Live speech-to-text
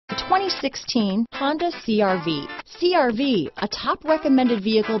2016 Honda CR-V. CR-V, a top recommended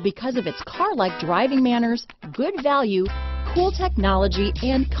vehicle because of its car-like driving manners, good value, cool technology,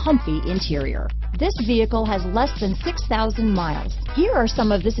 and comfy interior. This vehicle has less than 6,000 miles. Here are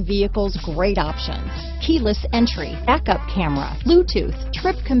some of this vehicle's great options: keyless entry, backup camera, Bluetooth,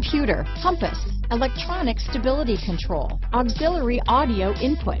 trip computer, compass, electronic stability control, auxiliary audio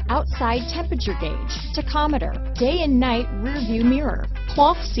input, outside temperature gauge, tachometer, day and night rear view mirror,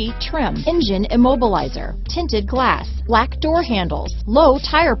 cloth seat trim, engine immobilizer, tinted glass, black door handles, low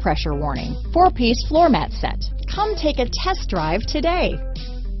tire pressure warning, 4-piece floor mat set. Come take a test drive today.